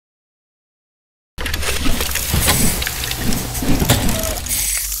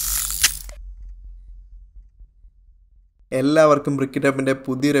എല്ലാവർക്കും ബ്രിക്കിറ്റപ്പിൻ്റെ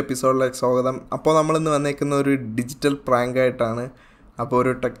പുതിയൊരു എപ്പിസോഡിലേക്ക് സ്വാഗതം. അപ്പോൾ നമ്മളിന്ന് വന്നേക്കുന്ന ഒരു ഡിജിറ്റൽ പ്രാങ്കായിട്ടാണ്. അപ്പോൾ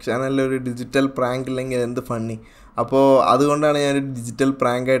ഒരു ടെക് ചാനലിൽ ഒരു ഡിജിറ്റൽ പ്രാങ്ക് ഇല്ലെങ്കിൽ എന്ത് ഫണ്ണി. അപ്പോൾ അതുകൊണ്ടാണ് ഞാനൊരു ഡിജിറ്റൽ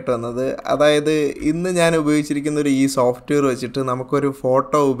പ്രാങ്കായിട്ട് വന്നത്. അതായത് ഇന്ന് ഞാൻ ഉപയോഗിച്ചിരിക്കുന്ന ഈ സോഫ്റ്റ്വെയർ വെച്ചിട്ട് നമുക്കൊരു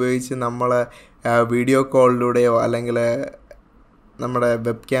ഫോട്ടോ ഉപയോഗിച്ച് നമ്മളെ വീഡിയോ കോളിലൂടെയോ അല്ലെങ്കിൽ നമ്മുടെ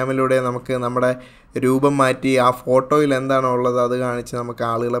വെബ് ക്യാമിലൂടെയോ നമുക്ക് നമ്മുടെ രൂപം മാറ്റി ആ ഫോട്ടോയിൽ എന്താണോ ഉള്ളത് അത് കാണിച്ച് നമുക്ക്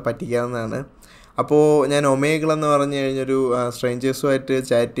ആളുകളെ പറ്റിക്കാവുന്നതാണ്. അപ്പോൾ ഞാൻ ഒമേഗിൾ എന്ന് പറഞ്ഞു കഴിഞ്ഞൊരു സ്ട്രേഞ്ചേഴ്സുമായിട്ട്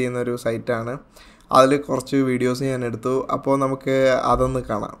ചാറ്റ് ചെയ്യുന്നൊരു സൈറ്റാണ്. അതിൽ കുറച്ച് വീഡിയോസ് ഞാൻ എടുത്തു. അപ്പോൾ നമുക്ക് അതൊന്ന്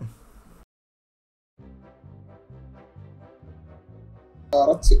കാണാം.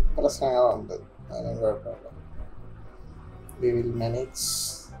 കുറച്ച് പ്രശ്നങ്ങളുണ്ട്, അതിനും കുഴപ്പമില്ല. We will manage.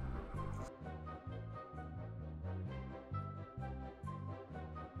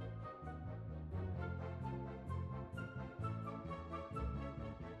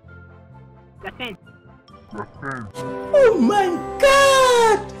 Oh my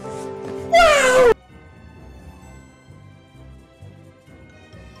God! Wow!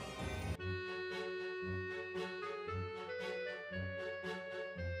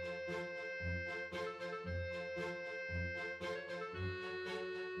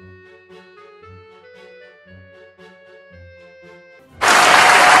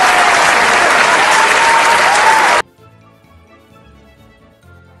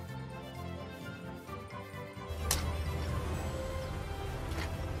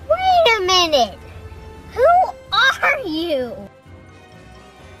 Minute. Who are you?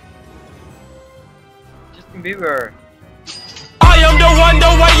 Justin Bieber. I am the one,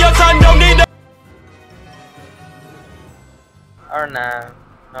 the way your son don't need the... Or nah.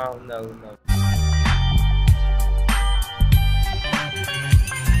 No.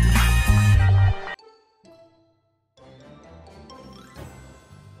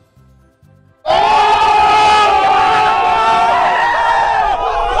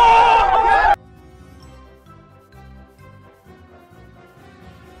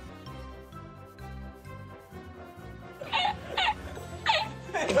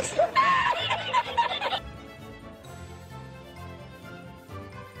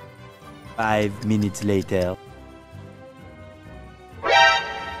 5 minutes later.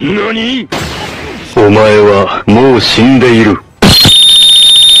 何？お前はもう死んでいる。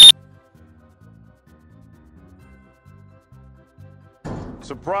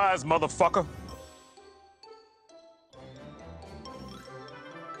Surprise, motherfucker.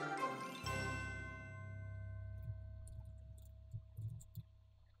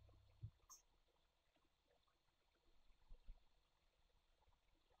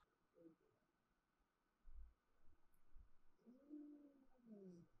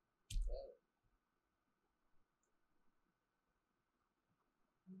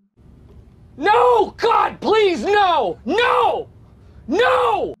 No! God, please, no! No!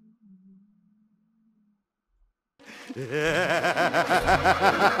 No!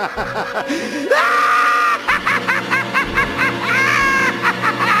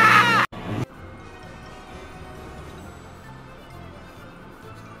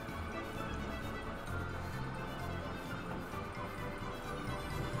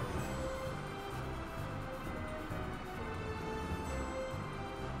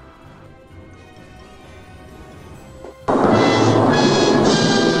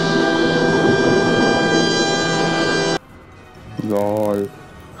 Lol.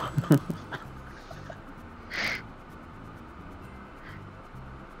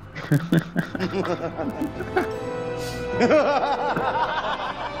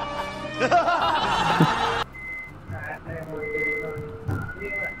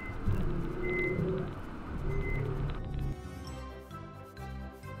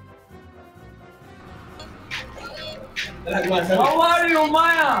 How are you,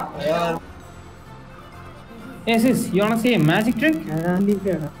 Maya? Hey sis, you wanna see a magic trick?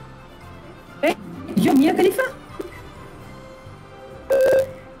 Hey, you're Mia Khalifa?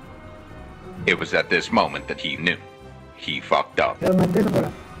 It was at this moment that he knew. He fucked up.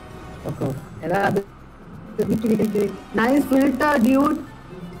 Nice filter, dude.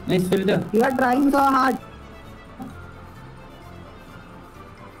 Nice filter. You are trying so hard.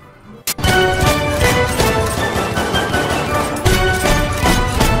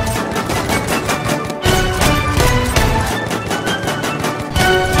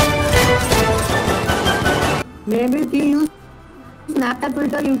 Maybe if you use Snapchat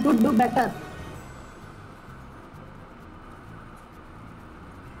filter, you could do better.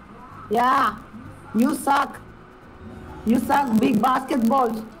 Yeah, you suck. You suck big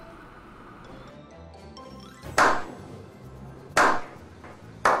basketballs.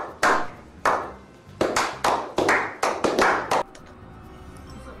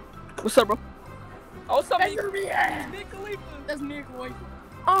 What's up, bro? Oh, what's up, man? Nick Khalifa. That's Nick Khalifa.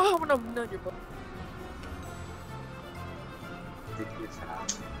 Oh, I'm gonna know your bro.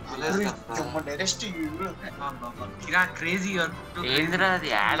 crazy or ఏంద్రా అది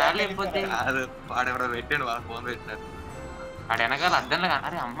యాడా లేకపోతే అది వాడెవడో పెట్టాడు వాడు phone పెట్టినాడు వాడు వెనకాల అద్దంలో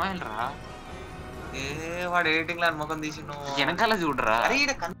అరే అమ్మాయిలు రా ఏ వాడు ఎడిటింగ్ లో ముఖం తీసి నువ్వు వెనకాల చూడరా అరే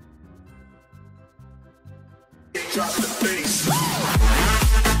ఈడ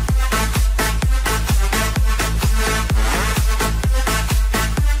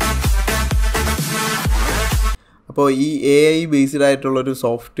അപ്പോൾ ഈ AI ബേസ്ഡ് ആയിട്ടുള്ളൊരു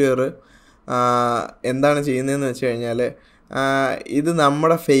സോഫ്റ്റ്വെയർ എന്താണ് ചെയ്യുന്നതെന്ന് വെച്ച് കഴിഞ്ഞാൽ ഇത്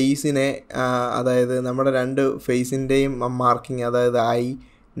നമ്മുടെ ഫേസിനെ അതായത് നമ്മുടെ രണ്ട് ഫേസിൻ്റെയും മാർക്കിങ് അതായത് ഐ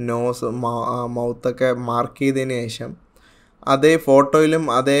നോസ് മൗത്തൊക്കെ മാർക്ക് ചെയ്തതിന് ശേഷം അതേ ഫോട്ടോയിലും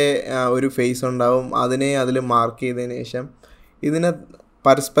അതേ ഒരു ഫേസ് ഉണ്ടാവും അതിനെ അതിൽ മാർക്ക് ചെയ്തതിന് ശേഷം ഇതിനെ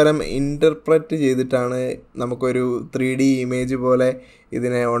പരസ്പരം ഇൻ്റർപ്രറ്റ് ചെയ്തിട്ടാണ് നമുക്കൊരു 3D ഇമേജ് പോലെ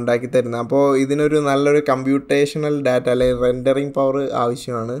ഇതിനെ ഉണ്ടാക്കി തരുന്നത്. അപ്പോൾ ഇതിനൊരു നല്ലൊരു കമ്പ്യൂട്ടേഷണൽ ഡാറ്റ അല്ലെങ്കിൽ റെൻഡറിങ് പവർ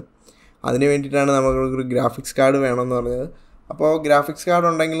ആവശ്യമാണ്. അതിന് വേണ്ടിയിട്ടാണ് നമുക്കൊരു ഗ്രാഫിക്സ് കാർഡ് വേണമെന്ന് പറഞ്ഞത്. അപ്പോൾ ഗ്രാഫിക്സ് കാർഡ്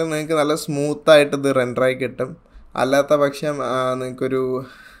ഉണ്ടെങ്കിൽ നിങ്ങൾക്ക് നല്ല സ്മൂത്തായിട്ട് ഇത് റെൻഡറായി കിട്ടും. അല്ലാത്ത പക്ഷം നിങ്ങൾക്കൊരു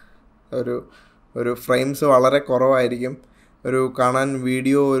ഒരു ഫ്രെയിംസ് വളരെ കുറവായിരിക്കും, ഒരു കാണാൻ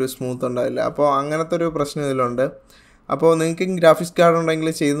വീഡിയോ ഒരു സ്മൂത്ത് ഉണ്ടാവില്ല. അപ്പോൾ അങ്ങനത്തെ ഒരു പ്രശ്നം ഇതിലുണ്ട്. അപ്പോൾ നിങ്ങൾക്ക് ഗ്രാഫിക്സ് കാർഡ് ഉണ്ടെങ്കിൽ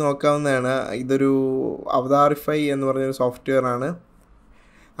ചെയ്ത് നോക്കാവുന്നതാണ്. ഇതൊരു അവതാറിഫൈ എന്ന് പറഞ്ഞൊരു സോഫ്റ്റ്വെയർ ആണ്.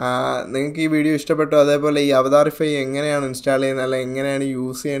 നിങ്ങൾക്ക് ഈ വീഡിയോ ഇഷ്ടപ്പെട്ടു, അതേപോലെ ഈ അവതാറിഫൈ എങ്ങനെയാണ് ഇൻസ്റ്റാൾ ചെയ്യുന്നത് അല്ലെങ്കിൽ എങ്ങനെയാണ്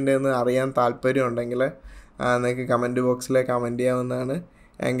യൂസ് ചെയ്യേണ്ടതെന്ന് അറിയാൻ താല്പര്യം ഉണ്ടെങ്കിൽ നിങ്ങൾക്ക് കമൻറ്റ് ബോക്സിൽ കമൻറ്റ് ചെയ്യാവുന്നതാണ്.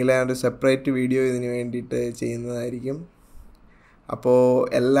 എങ്കിൽ ഒരു സെപ്പറേറ്റ് വീഡിയോ ഇതിന് വേണ്ടിയിട്ട് ചെയ്യുന്നതായിരിക്കും. അപ്പോൾ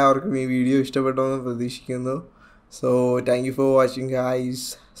എല്ലാവർക്കും ഈ വീഡിയോ ഇഷ്ടപ്പെട്ടു എന്ന് പ്രതീക്ഷിക്കുന്നു. So thank you for watching guys.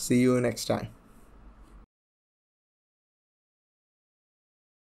 See you next time.